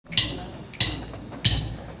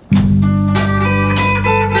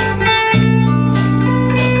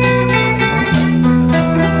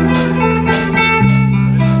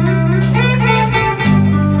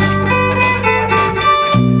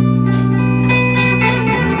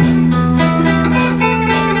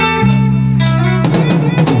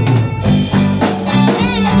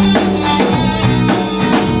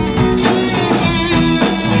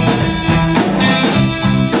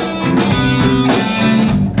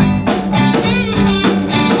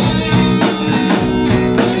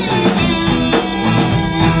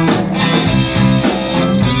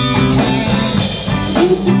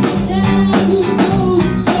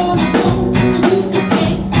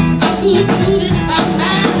this by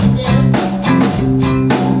myself.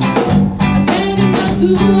 I've had enough who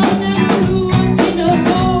I'll never who I'll be no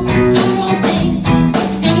more. I don't think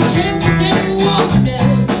it's gonna trip them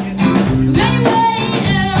waters. Anyway,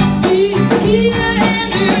 I'll be here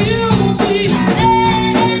and you'll be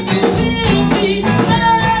there and you will be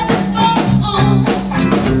further on.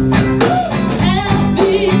 I'll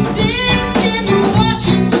be sitting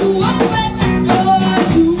watching you, I'm waiting for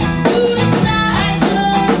you. You decide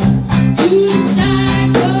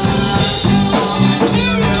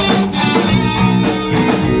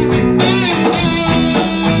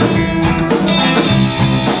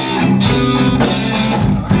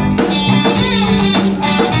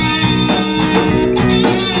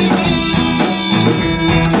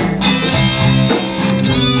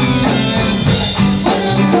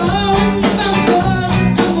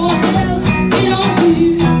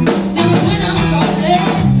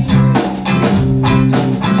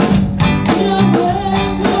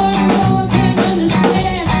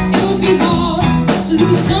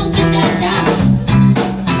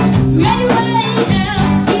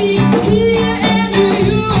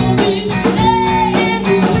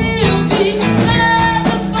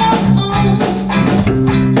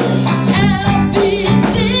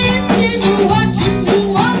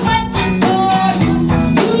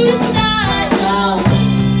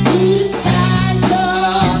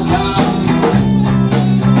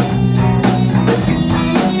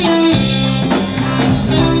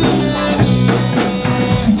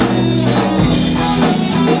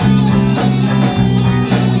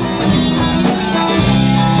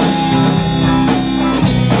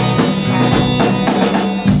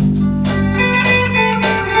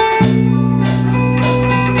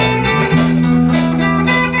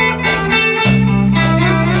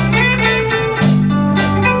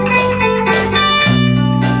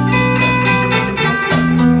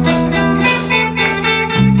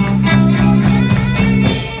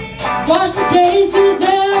watch the days 'cause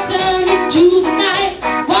they'll turn into the night.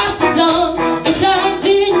 Watch the sun, it turns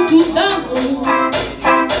into the moon.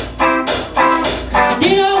 And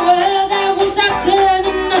in a world that won't stop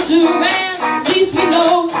turning us around, at least we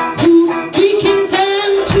know who we can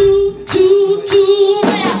turn to.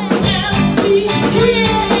 Well, I'll be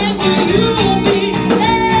here and you'll be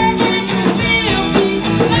there and you will be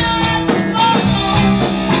further on.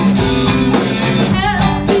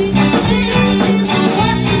 I'll be listening and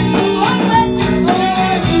watching you, I'm waiting for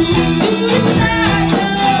you. You decide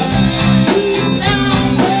love, you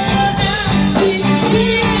decide love. I'll be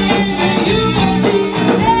here and you will be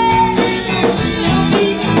there and you will be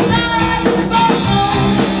further on.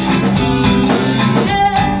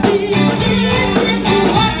 I'll be listening and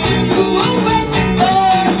watching you, I'm waiting for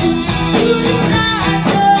you. You decide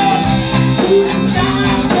love, you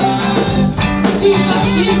decide love. It's too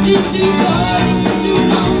much, it's too far, it's too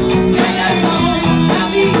long. Now you're gone, I'll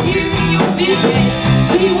be here and you'll be there.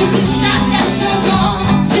 We will decide that you're gone.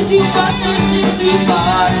 It's too much, it's too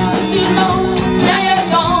far, it's too long.